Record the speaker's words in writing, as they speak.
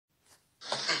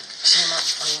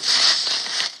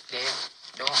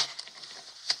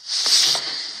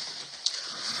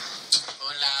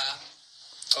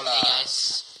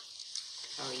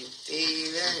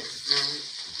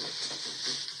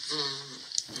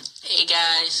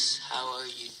guys, how are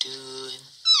you doing?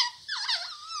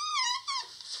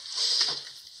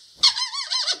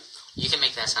 You can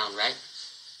make that sound, right?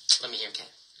 Let me hear, Kat.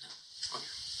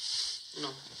 No.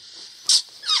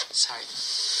 Sorry.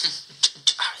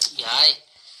 Yeah.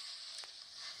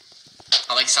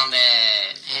 Alexander.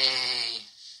 Hey.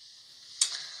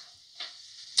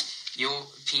 You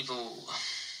people.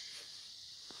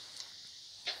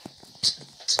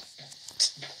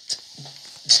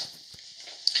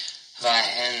 Vad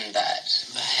händer?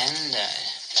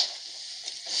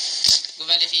 Går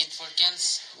väldigt fint,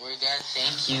 folkens. We're good,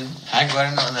 thank you. Här går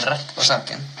det någon rätt på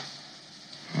saken.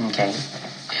 Okay.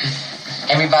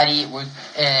 Everybody,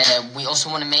 we also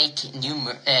want to make new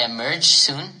merch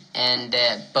soon, and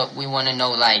but we want to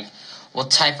know like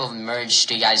what type of merch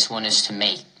do you guys want us to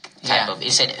make?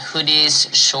 Is it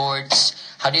hoodies, shorts?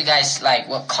 How do you guys like?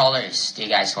 What colors do you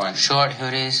guys want? Short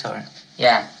hoodies or?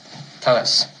 Yeah, tell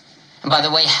us. And by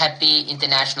the way, happy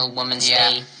International Women's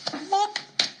Day.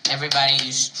 Everybody,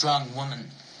 you strong woman.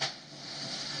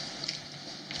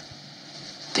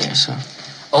 There, so.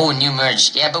 Oh, new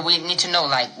merch. Yeah, but we need to know,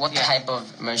 like, what type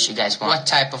of merch you guys want. What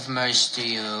type of merch do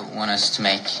you want us to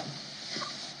make?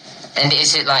 And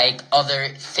is it, like, other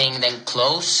thing than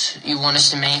clothes you want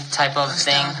us to make type of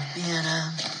thing?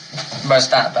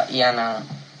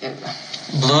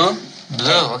 Blue?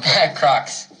 Blue, okay.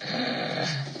 Crocs.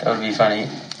 That would be funny.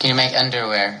 Can you make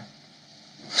underwear?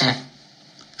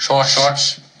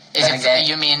 Shorts. Is it,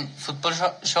 you mean football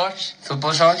shorts?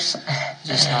 Football shorts?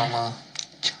 Just normal.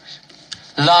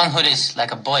 Long hoodies,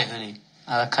 like a boy hoodie.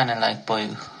 I kind of like boy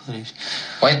hoodies.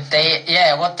 What day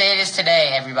it is today,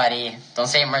 everybody? Don't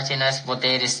say Martinus. What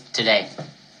day it is today?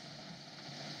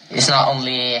 It's not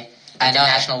only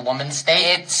International Women's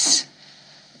Day. It's...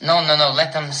 No.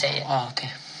 Let them say it. Oh, okay.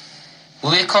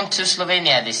 Will we come to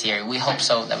Slovenia this year? We hope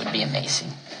so. That would be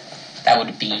amazing. That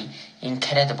would be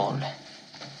incredible.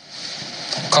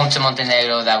 Come to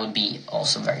Montenegro. That would be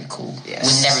also very cool. Yes.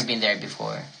 We've never been there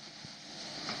before.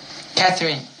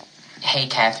 Catherine. Hey,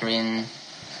 Catherine.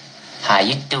 How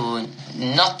you doing?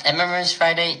 Not MMR's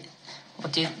Friday?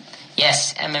 What do you...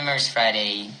 Yes, MMR's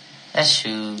Friday. That's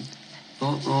true.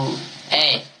 Ooh.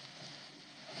 Hey.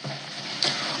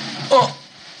 Oh!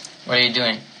 What are you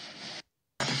doing?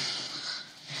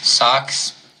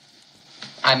 Socks?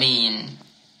 I mean...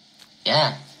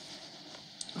 Yeah.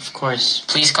 Of course.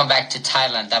 Please come back to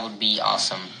Thailand. That would be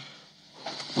awesome.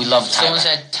 We love Thailand. Someone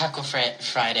said Taco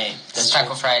Friday. That's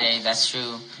Taco Friday, that's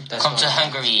true. Come to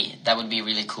Hungary, that would be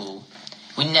really cool.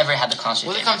 We never had the concert.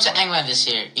 Will you come to England this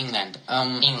year? England,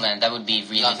 that would be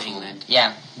really cool. England.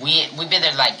 Yeah, we've been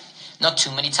there like not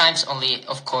too many times. Only,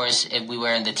 of course, we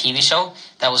were in the TV show.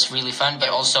 That was really fun. But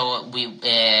also we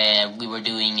were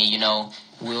doing,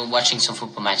 we were watching some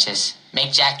football matches.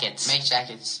 Make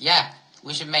jackets. Yeah,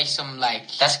 we should make some like.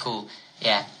 That's cool.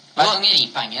 Yeah. Vad är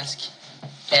det på engelska?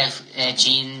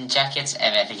 Jean jackets,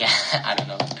 I don't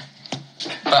know.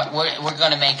 But we're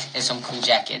gonna make some cool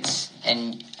jackets,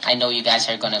 and I know you guys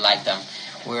are gonna like them.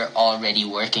 We're already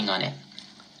working on it.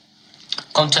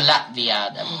 Come to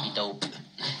Latvia, that would be dope.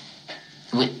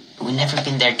 We never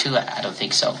been there too. I don't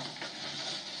think so.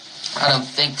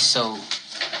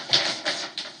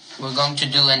 We're going to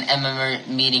do an MMR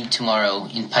meeting tomorrow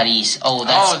in Paris. Oh,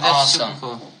 that's awesome. Super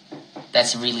cool.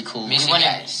 That's really cool. We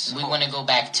want to go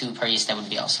back to Paris. That would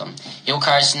be awesome. Yo,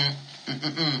 Carson.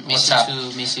 What's up?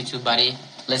 Miss you too, buddy.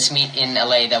 Let's meet in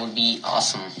LA. That would be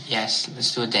awesome. Yes,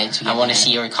 let's do a date together. I want to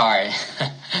see your car.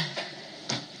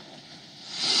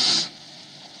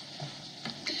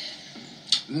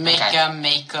 Make a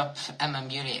makeup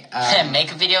beauty.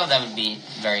 Make a video. That would be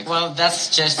very cool. Well,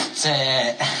 that's just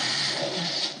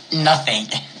nothing.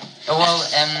 Well,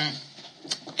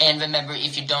 and remember,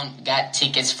 if you don't got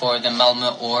tickets for the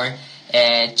Malmö or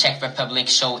Czech Republic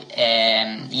show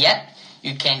yet,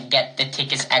 you can get the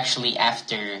tickets actually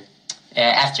after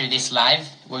this live.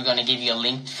 We're gonna give you a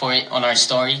link for it on our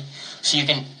story, so you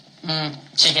can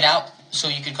check it out. So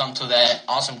you could come to the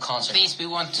awesome concert. Please, we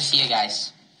want to see you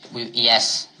guys.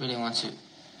 Yes, really want to.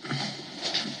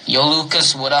 Yo,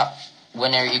 Lucas, what up?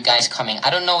 When are you guys coming?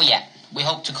 I don't know yet. We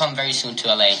hope to come very soon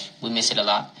to LA. We miss it a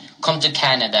lot. Come to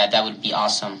Canada. That would be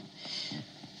awesome.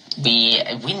 We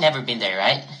never been there,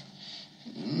 right?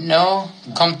 No.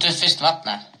 Come to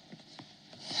Fistvattnet.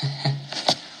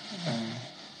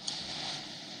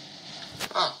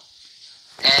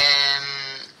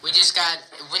 We just got.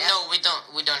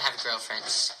 We don't have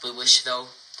girlfriends. We wish though.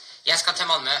 Jag ska till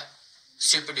Malmö.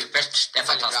 Superdupert. Det är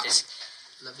fantastiskt.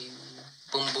 Love you.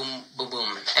 Boom, boom, boom,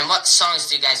 boom. And what songs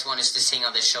do you guys want us to sing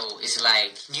on the show? Is it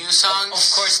like... New songs?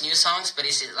 Of course, new songs, but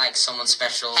is it like someone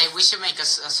special? Hey, we should make a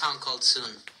song called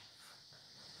Soon.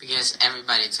 Because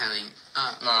everybody telling,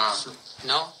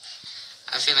 no?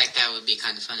 I feel like that would be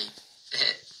kind of funny.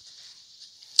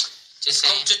 Just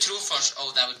Come saying. to Trofors.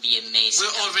 Oh, that would be amazing.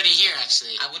 We're already here,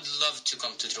 actually. I would love to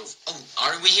come to Trofors. Oh,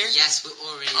 are we here? Yes, we're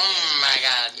already here. Oh my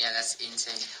god. Yeah, that's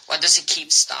insane. Why does it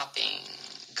keep stopping?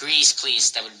 Greece,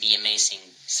 please. That would be amazing.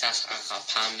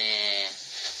 Sasagapame.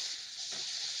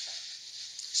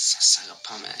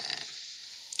 Sasagapame.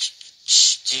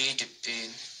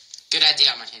 Good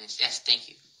idea, Martinus. Yes, thank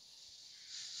you.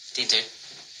 Dieter.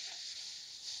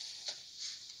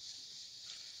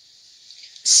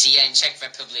 See ya in Czech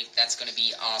Republic. That's gonna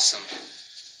be awesome.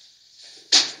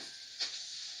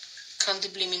 Kan det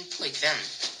bli min pojkvän?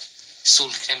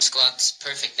 Solkrämsquat,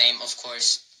 perfect name, of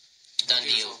course. Done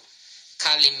deal.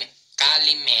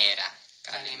 Kalimera.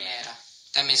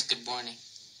 That means good morning.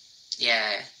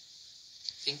 Yeah. I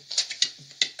think.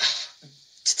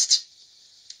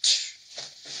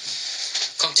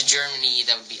 Come to Germany,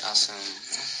 that would be awesome.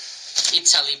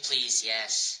 Italy, please,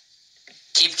 yes.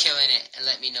 Keep killing it and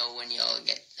let me know when y'all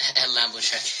get a Lambo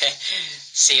truck.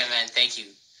 See ya, man. Thank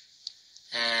you.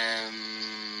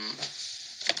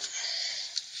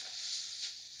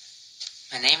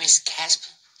 My name is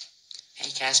Casper.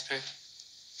 Hey, Casper.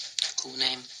 Cool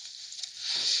name.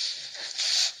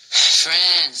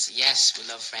 Friends. Yes, we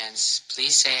love friends.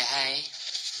 Please say hi.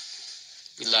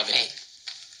 We love it. Hey.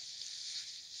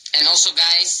 And also,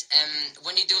 guys,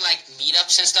 when you do like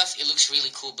meetups and stuff, it looks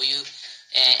really cool. But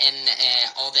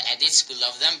all the edits, we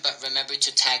love them. But remember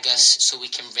to tag us so we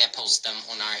can repost them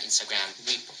on our Instagram.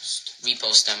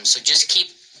 Repost them. So just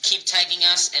keep tagging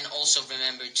us, and also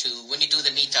remember to, when you do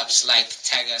the meetups, like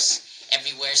tag us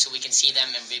everywhere so we can see them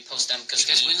and repost them because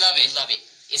we love it. We love it.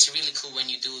 It's really cool when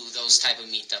you do those type of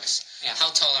meetups. Yeah.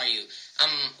 How tall are you?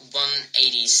 I'm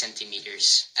 180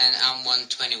 centimeters. And I'm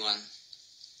 121.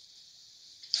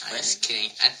 I'm just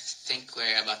kidding. I think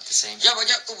we're about the same.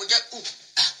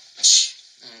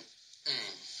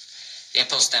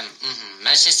 Repost them.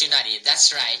 Manchester United.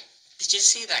 That's right. Did you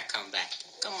see that comeback?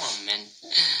 Come on, man.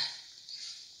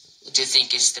 What do you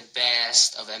think is the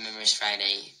best of MMers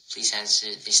Friday? Please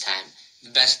answer this time. The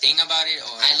best thing about it,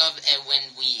 or I love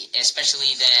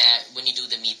especially when you do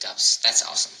the meetups. That's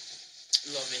awesome.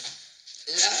 love it.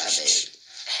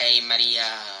 Hey, Maria.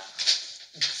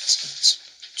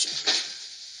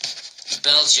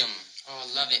 Belgium. Oh,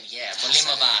 love it. Yeah,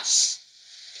 Bolima Bass.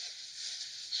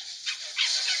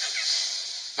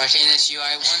 Martinus, you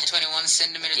are 121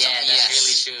 centimeters. Yeah, tall. that's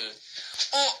Yes. really true.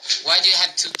 Oh, why do you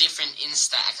have two different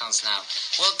Insta accounts now?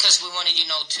 Well, because we wanted,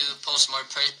 to post more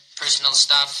personal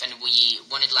stuff, and we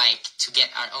wanted, to get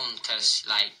our own, because,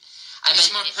 I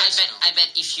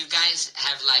bet if you guys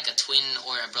have, a twin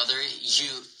or a brother,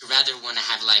 you rather want to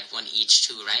have, one each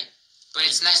too, right? But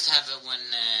it's nice to have one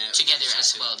together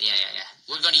as well. Yeah.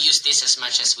 We're going to use this as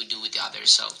much as we do with the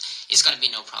others, so it's going to be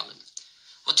no problem.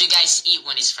 What do you guys eat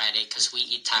when it's Friday? Because we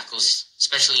eat tacos,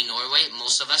 especially in Norway,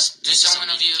 most of us. Do some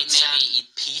of you maybe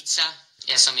eat pizza?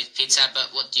 Yeah, some eat pizza,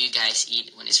 but what do you guys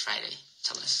eat when it's Friday?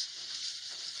 Tell us.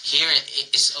 Here,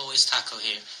 it's always taco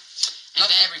here. And Not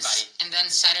then, everybody. And then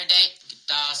Saturday,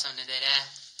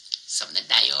 something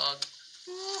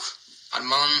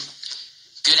Armand.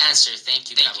 Good answer.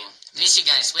 Thank you, Bravo. Miss you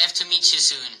guys. We have to meet you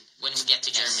soon when we get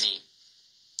to Germany.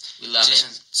 We love do it.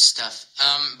 some stuff.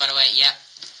 By the way, yeah.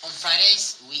 On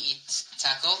Fridays, we eat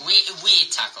taco. We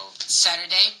eat taco.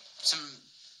 Saturday,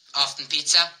 often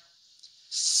pizza.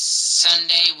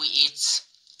 Sunday, we eat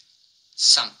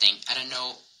something. I don't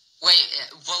know. Wait,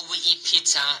 we eat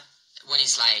pizza when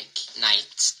it's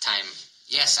night time.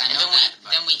 Yes, I know then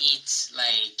that. Then we eat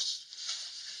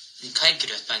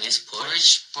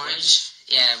porridge.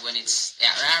 Yeah, when it's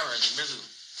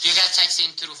You got taxi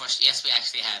in Trofors? Yes, we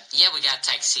actually have. Yeah, we got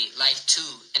taxi, 2,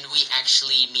 and we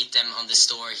actually meet them on the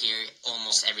store here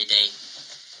almost every day.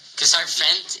 Because our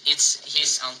friend, it's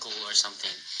his uncle or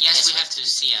something. Yes, we have to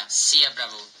see ya. See ya,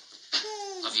 Bravo.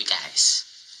 Love you guys.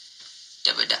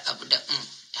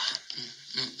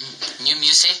 New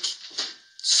music?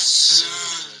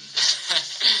 Soon.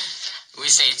 We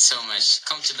say it so much.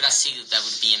 Come to Brazil, that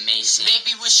would be amazing.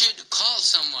 Maybe we should call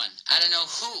someone. I don't know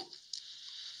who.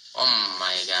 Oh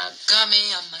my god. Call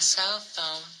me on my cell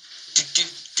phone.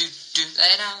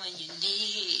 Let on when you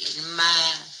need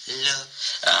my love.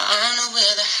 I don't know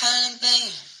where the hell it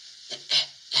be.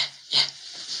 Yeah.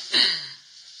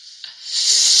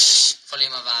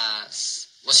 Folima Vaz.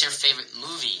 What's your favorite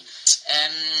movie?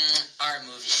 Our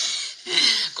movie.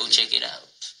 Go check it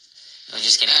out. No,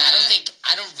 just kidding.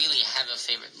 I don't really have a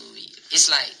favorite movie. It's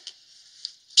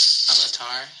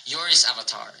Avatar. Yours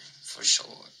Avatar, for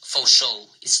sure. For sure.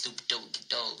 It's Stupid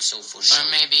Dog, so for sure. Or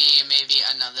maybe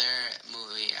another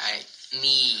movie.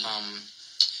 Me.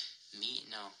 Me?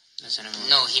 No. That's an emoji.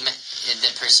 No, he meant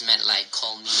the person meant like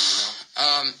call me.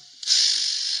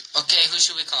 Okay, who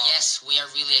should we call? Yes, we are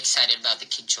really excited about the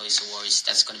Kid Choice Awards.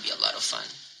 That's going to be a lot of fun.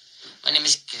 My name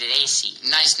is Gracie.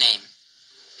 Nice name.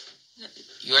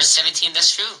 You are 17.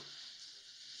 That's true.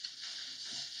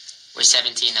 We're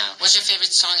 17 now. What's your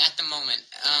favorite song at the moment?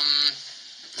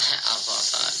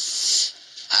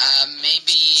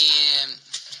 Maybe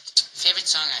favorite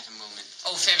song at the moment.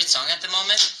 Oh, favorite song at the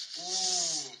moment?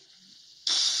 Ooh,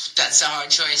 that's a hard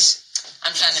choice.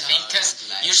 I'm trying to think, because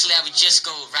usually I would just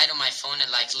go right on my phone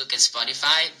and like look at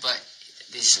Spotify, but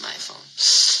this is my phone,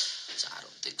 so I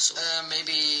don't think so.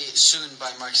 Maybe Soon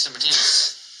by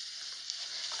Martinus.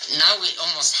 Now we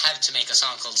almost have to make a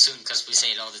song called Soon, because we say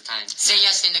it all the time. Say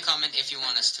yes in the comment if you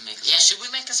want us to make a song. Yeah, should we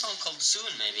make a song called Soon,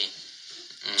 maybe?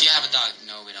 Do you have a dog?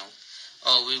 No, we don't.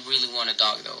 Oh, we really want a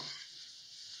dog, though.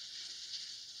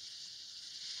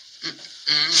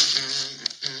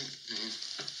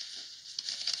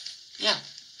 Ja,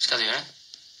 ska du göra?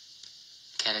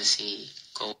 Kan du se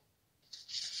go?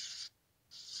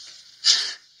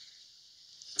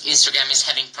 Instagram is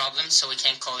having problems, so we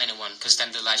can't call anyone, because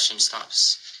then the live stream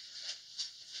stops.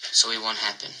 So it won't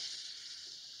happen.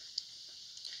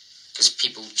 Because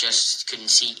people just couldn't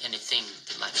see anything,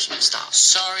 the live stream stopped.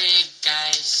 Sorry,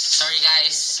 guys.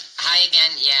 Hi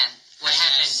again, yeah. What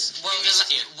happened? Guys.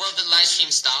 Well, the live stream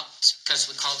stopped, because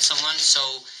we called someone,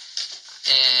 so...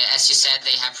 as you said,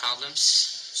 they have problems,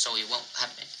 so it won't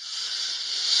happen.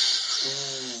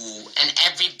 Ooh, and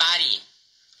everybody.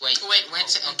 Wait,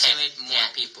 until more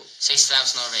people.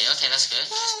 6,000 already. Okay, that's good.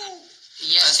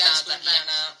 Yes, guys, we're back.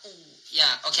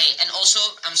 Yeah, okay, and also,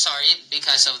 I'm sorry,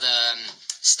 because of the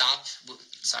stop.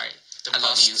 Sorry, I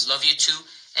love you. Love you too.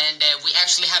 And we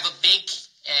actually have a big,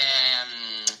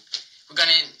 we're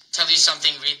gonna tell you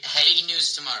something, Big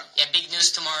news tomorrow. Yeah, big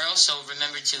news tomorrow, so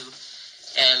remember to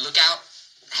look out.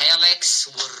 Hey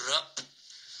Alex, what up?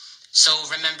 So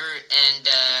remember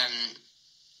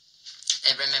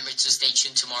remember to stay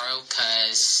tuned tomorrow,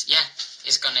 cause yeah,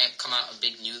 it's gonna come out some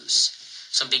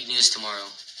big news tomorrow.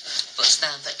 Bust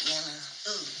down the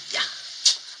ooh yeah,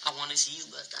 I wanna see you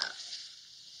bust out.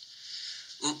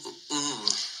 Ooh.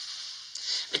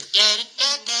 But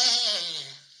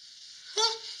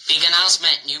big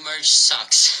announcement, new merch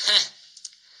sucks.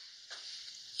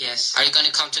 Yes. Are you going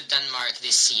to come to Denmark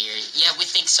this year? Yeah, we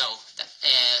think so.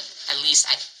 At least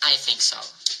I think so.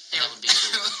 That would be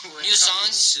cool. New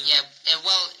songs? Soon. Yeah, I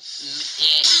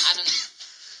don't...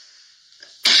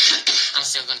 I'm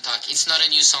still going to talk. It's not a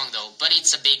new song though, but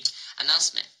it's a big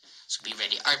announcement. So be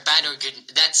ready. Are bad or good?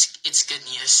 It's good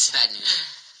news. Bad news.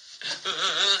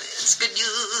 It's good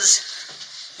news.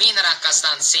 Min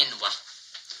rakastan sinwa.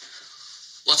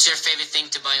 What's your favorite thing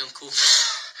to buy on Coop?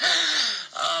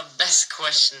 Best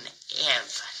question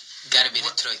ever. Gotta be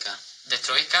the Troika. The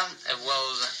Troika?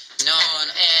 No.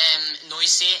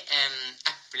 Noisy,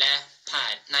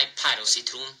 päron,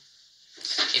 citron.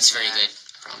 It's very good,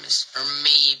 I promise. Or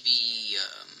maybe,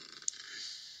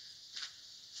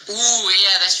 Ooh,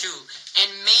 yeah, that's true.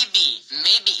 And maybe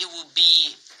it will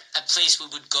be a place we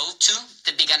would go to,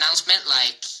 the big announcement,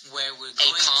 like where we're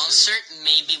going a concert,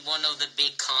 maybe one of the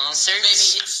big concerts.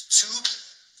 Maybe it's two.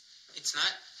 It's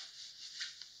not.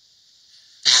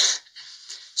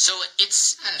 So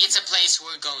it's a place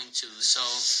we're going to, so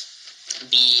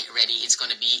be ready. It's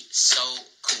going to be so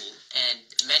cool, and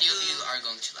many of you are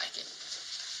going to like it.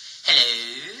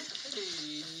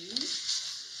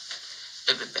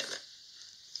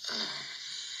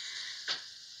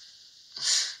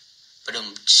 Hello.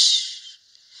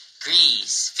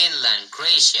 Greece, Finland,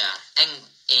 Croatia,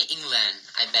 England.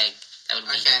 I beg. That would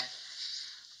be. Okay.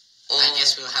 Oh, I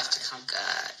guess we'll have to come.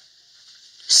 God.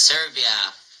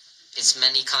 Serbia. It's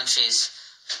many countries.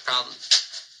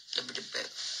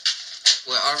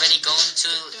 We're already going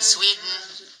to Sweden.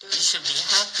 You should be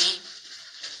happy.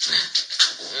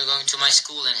 We're going to my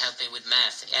school and helping with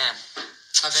math. Yeah.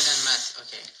 Other than math,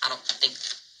 okay. I don't think.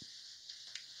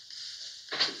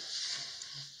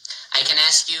 I can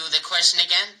ask you the question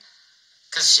again,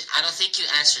 because I don't think you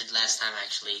answered last time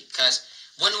actually. Because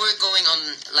when we're going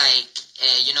on, like,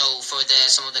 for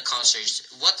some of the concerts,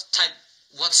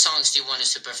 what songs do you want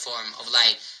us to perform of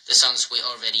like the songs we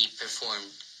already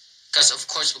performed? Because of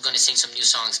course we're gonna sing some new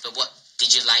songs, but what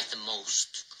did you like the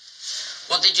most?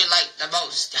 What did you like the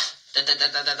most?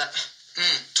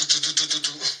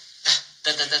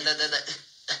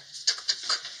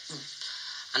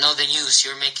 I know the news.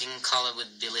 You're making color with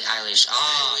Billie Eilish.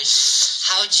 Oh,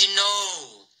 how'd you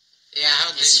know? Yeah,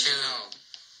 how did you know?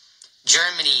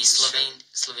 Germany,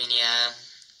 Slovenia.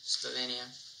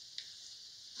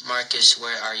 Marcus,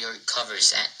 where are your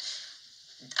covers at?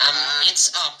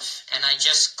 It's up, and I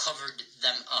just covered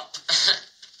them up.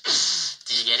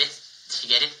 Did you get it? Did you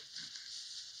get it?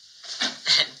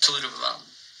 Turban.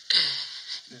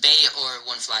 Bay or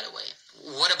One Flight Away.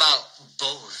 What about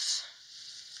both?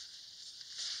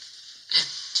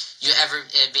 You ever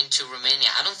been to Romania?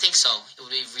 I don't think so. It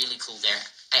would be really cool there.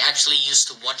 I actually used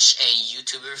to watch a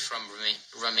YouTuber from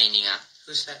Romania.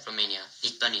 Who's that? Romania.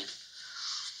 Nick Bunny.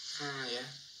 Oh, yeah.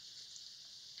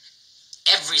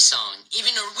 Every song.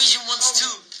 Even Norwegian ones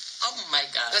too. Oh my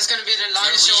god. That's gonna be the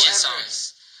longest show Norwegian ever.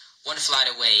 songs. One Flight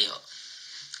Away.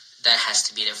 That has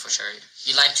to be there for sure.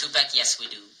 You like Tupac? Yes, we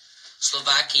do.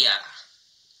 Slovakia.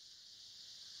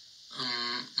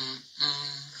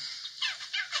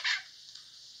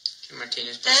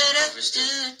 Martinus covers too.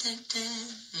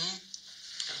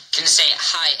 Can you say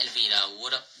hi, Elvira?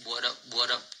 What up? What up?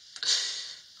 What up?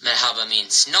 Merhaba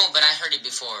means no, but I heard it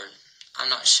before. I'm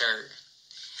not sure.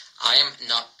 I am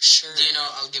not sure. Do you know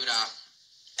Algebra?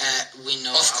 We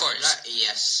know. Of course. Algebra?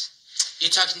 Yes.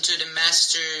 You're talking to the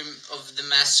master of the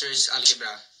masters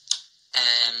Algebra.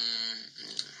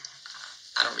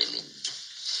 I don't really.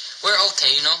 We're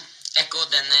okay, you know. Echo,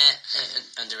 den är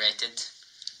underrated.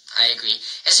 I agree.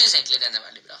 Jag syns egentligen den är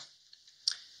väldigt bra.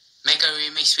 Make a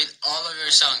remix with all of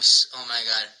your songs. Oh my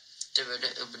god.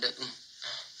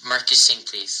 Marcus, sing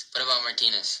please. What about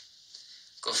Martinus?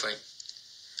 Go for it.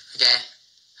 Okay.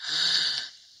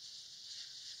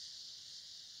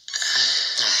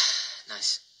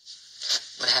 Nice.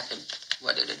 What happened?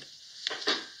 What did it?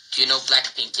 Do you know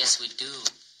Blackpink? Yes, we do.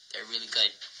 They're really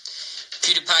good.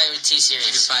 PewDiePie or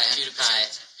T-Series?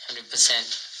 PewDiePie.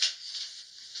 100%.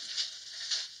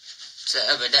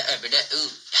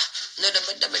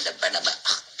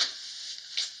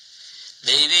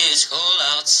 Baby, it's cold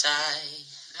outside.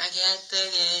 I got the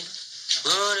game.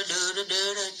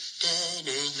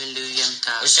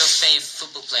 What's your favorite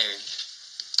football player?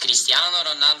 Cristiano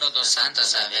Ronaldo dos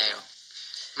Santos Aveiro.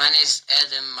 Mine is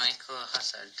Eden Michael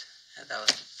Hazard.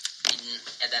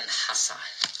 Eden Hazard.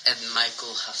 Eden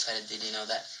Michael Hazard, did you know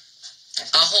that?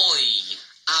 Ahoy!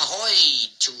 Ahoy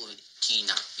to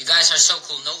Tina. You guys are so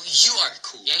cool. No, you are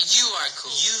cool. Yeah, you are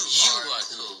cool. You are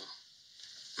cool.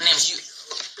 My name's you.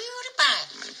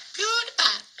 PewDiePie.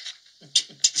 PewDiePie.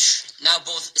 Now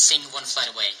both sing One Flight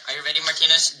Away. Are you ready,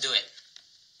 Martinez? Do it.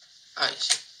 Oh, yes.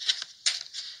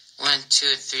 1,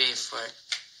 2, 3, 4.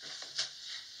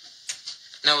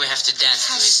 No, we have to dance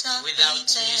to it without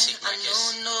music,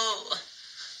 Marcus.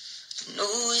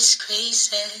 No, it's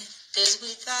crazy. 'Cause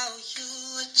without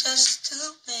you, it's just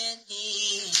too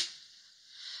many.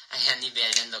 Ni är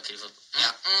bättre än dock i fotboll.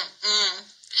 Ja.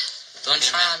 Don't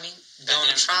try me.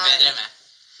 Don't try Bättre me. med.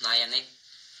 Nej, Jenny.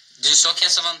 Du såg vem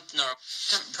som vann Norway.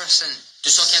 10%.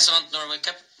 Du såg vem som vann Norway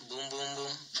Cup. Boom, boom,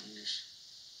 boom.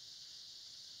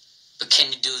 But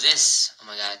can you do this? Oh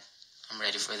my god. I'm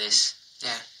ready for this.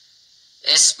 Yeah.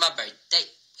 It's my birthday.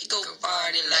 We go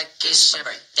party like it's my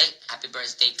birthday. Happy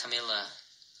birthday, Camilla.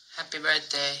 Happy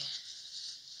birthday.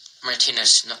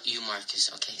 Martinez, not you, Marcus.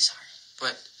 Okay, sorry.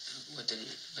 What did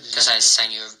you... Because I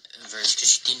sang your verse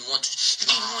because you didn't want to. You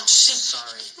didn't want to sing.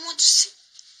 Sorry. You didn't want to sing.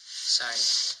 Sorry.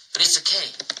 But it's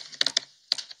okay.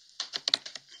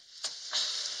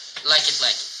 Like it.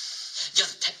 You're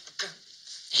the type of girl.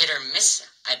 Hit or miss.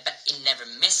 I bet you never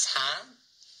miss, huh?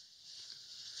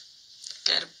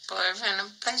 Got a boyfriend,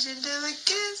 I'm passion to a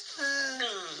kiss.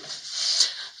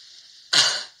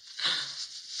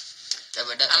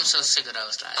 I'm so sick of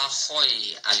those lies.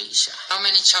 Ahoy, Alicia. How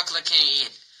many chocolate can you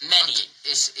eat? Many. Okay.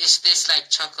 Is this like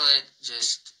chocolate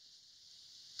just...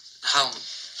 How...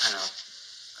 I don't know.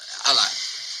 A lot.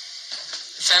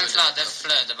 5 fladdor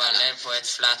flödeballer på ett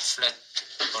flatt.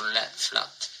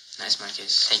 Nice,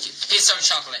 Marcus. Thank you. Pizza or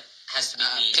chocolate? Has to be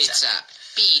pizza.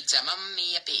 Pizza. Mamma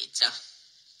mia, pizza.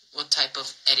 What type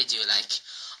of edit do you like?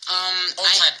 All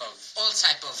type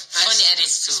of. Funny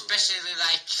edits too. Especially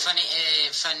like funny,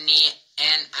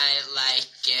 and I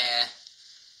like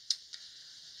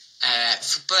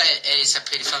football edits are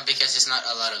pretty fun because it's not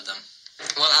a lot of them.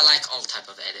 Well, I like all type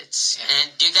of edits. Yeah.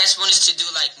 And do you guys want us to do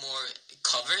like more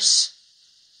covers?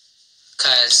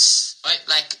 Cause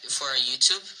like for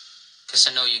YouTube, cause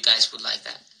I know you guys would like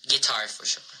that. Guitar for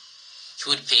sure.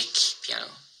 You would pick piano.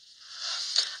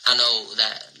 I know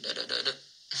that.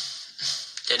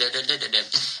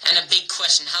 And a big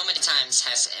question: how many times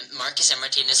has Marcus and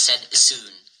Martinez said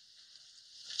soon?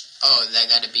 Oh, that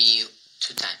gotta be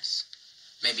 2 times,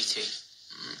 maybe 3.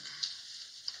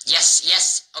 Yes.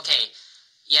 Okay.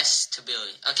 Yes to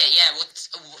Billy. Okay, yeah.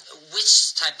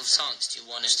 Which type of songs do you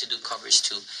want us to do covers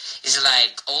to? Is it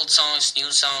like old songs,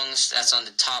 new songs? That's on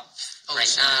the top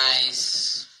right now.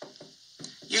 Nice.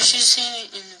 You should see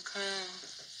it in the crowd.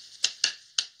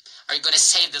 Are you gonna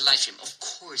save the live stream? Of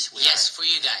course we are. Yes, for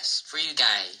you guys. For you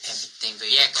guys. Everything for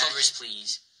you covers,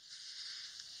 please.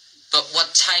 But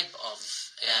what type of?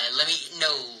 Let me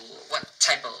know what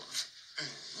type of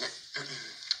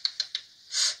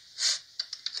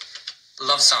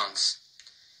love songs.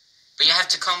 But you have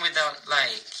to come without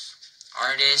like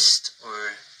artist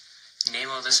or name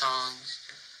of the songs.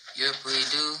 Yep, we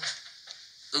do.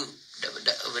 Ooh,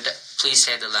 please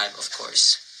say the live, of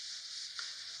course.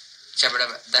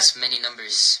 That's many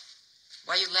numbers.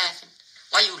 Why you laughing?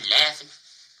 Why you laughing?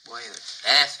 Why you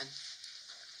laughing?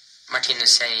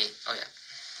 Martinus say, oh yeah.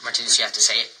 Martinus, you have to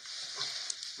say it.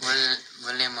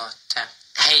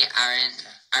 Hey,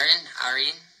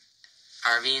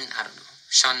 Arvin, I don't know.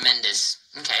 Shawn Mendes.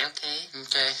 Okay.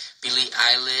 Billie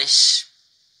Eilish.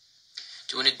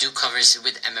 Do you want to do covers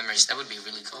with MMers? That would be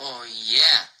really cool. Oh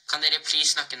yeah. Kan dere please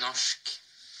snakke norsk?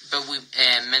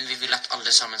 Men vi vil at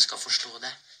alle sammen skal forstå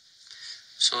det.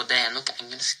 Så det er nok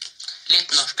engelsk.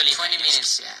 Litt norsk og litt 20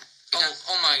 minutes, yeah.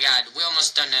 Oh my god, we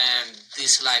almost done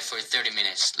this live for 30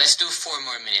 minutes. Let's do 4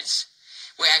 more minutes.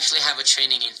 We actually have a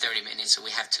training in 30 minutes, so we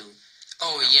have to...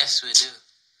 Oh, yes, we do.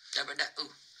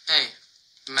 Hey,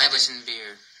 medicine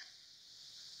beer.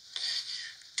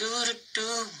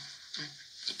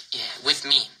 Yeah, with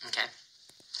me, okay.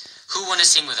 Who want to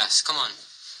sing with us? Come on.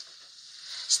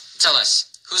 Tell us.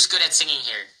 Who's good at singing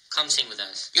here? Come sing with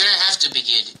us. You don't have to be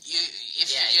good. If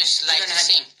you just like to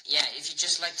sing. Yeah, if you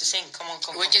just like to sing, come on.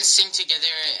 We can sing together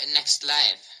next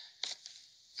live.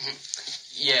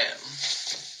 Yeah.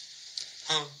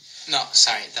 No,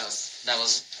 sorry. That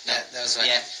was right.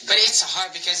 Yeah, but it's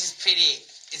hard because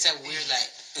it's a weird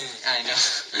like. I know.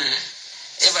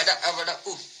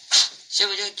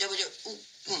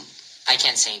 I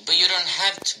can't sing, but you don't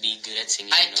have to be good at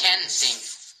singing. I can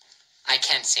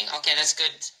sing. Okay, that's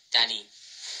good, Danny.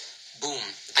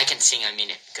 Boom. I can sing, I mean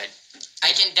it. Good.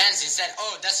 I can dance instead.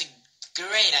 Oh, that's a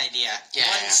great idea. Yeah,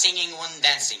 one singing, one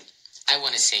dancing. I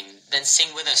want to sing. Then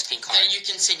sing with us, Pink Heart. Then you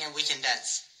can sing and we can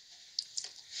dance.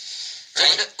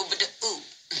 Right?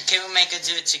 Can we make a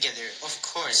do it together? Of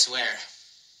course. Where?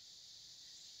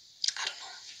 I don't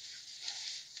know.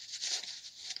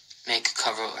 Make a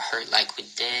cover of Hurt Like We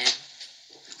Did.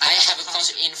 I have a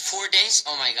concert in 4 days.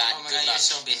 Oh my god. Good luck. You're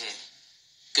so busy.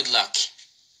 Good luck.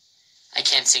 I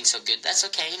can't sing so good. That's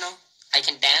okay, you know. I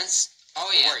can dance.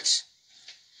 Oh yeah. It works.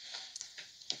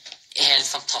 Helt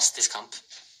fantastisk kamp.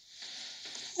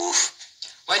 Oof.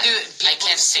 Why do people I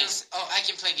can't sing. Oh, I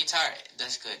can play guitar.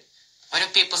 That's good. Why do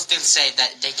people still say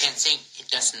that they can't sing? It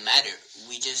doesn't matter.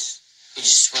 We just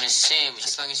want to sing.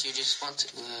 As long as you just want to.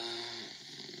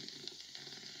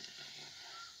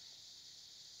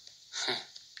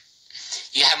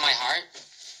 You have my heart?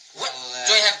 What?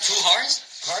 Do I have 2 hearts?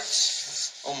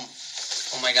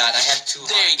 Oh my god, I have 2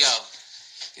 hearts. There you go.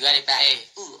 You got it back. Hey.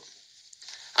 Ooh.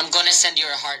 I'm gonna send your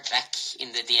heart back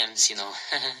in the DMs, you know.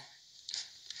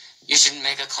 You should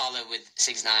make a caller with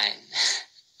 6ix9ine.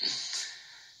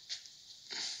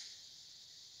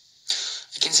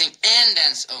 I can sing and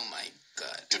dance. Oh my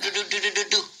god. Do.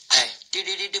 Hey. Do.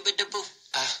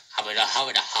 How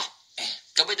ha.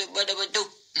 Do.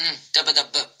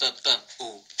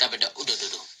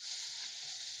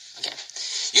 Okay.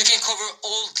 You can cover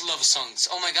old love songs.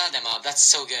 Oh my god, Emma, that's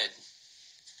so good.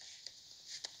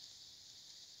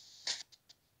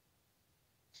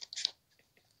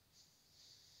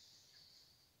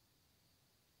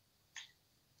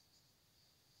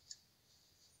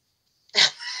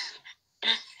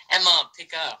 Emma,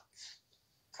 pick up.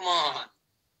 Come on.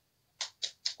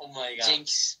 Oh my god.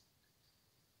 Jinx.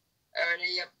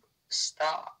 Hurry up.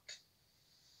 Stop.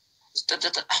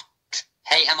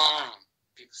 Hey, Emma.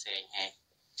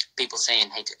 People saying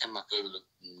hey to Emma.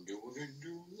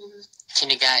 Can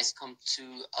you guys come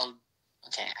to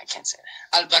Okay, I can't say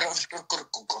that.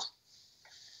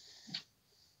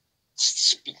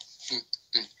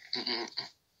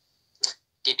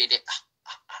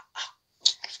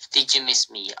 Did you miss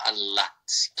me a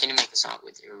lot? Can you make a song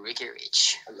with Ricky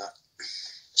Rich? A lot.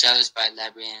 Jealous by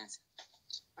Labyrinth.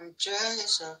 I'm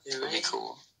jealous of you. That'd be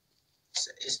cool.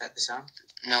 Is that the song?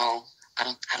 No, I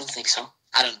don't think so.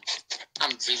 I'm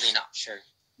really not sure.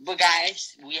 But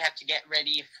guys, we have to get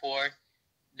ready for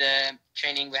the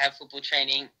training. We have football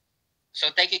training.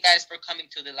 So thank you guys for coming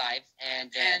to the live.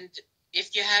 And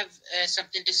if you have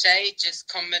something to say, just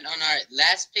comment on our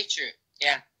last picture.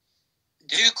 Yeah.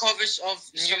 Do covers of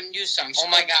some new songs. Oh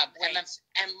my god.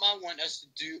 Emma wants us to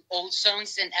do old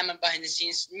songs and Emma behind the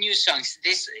scenes new songs.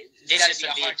 This is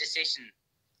a hard decision.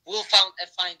 We'll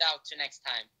find out next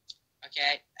time.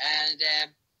 Okay? And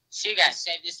see you guys.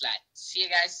 Save this life. See you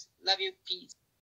guys. Love you. Peace.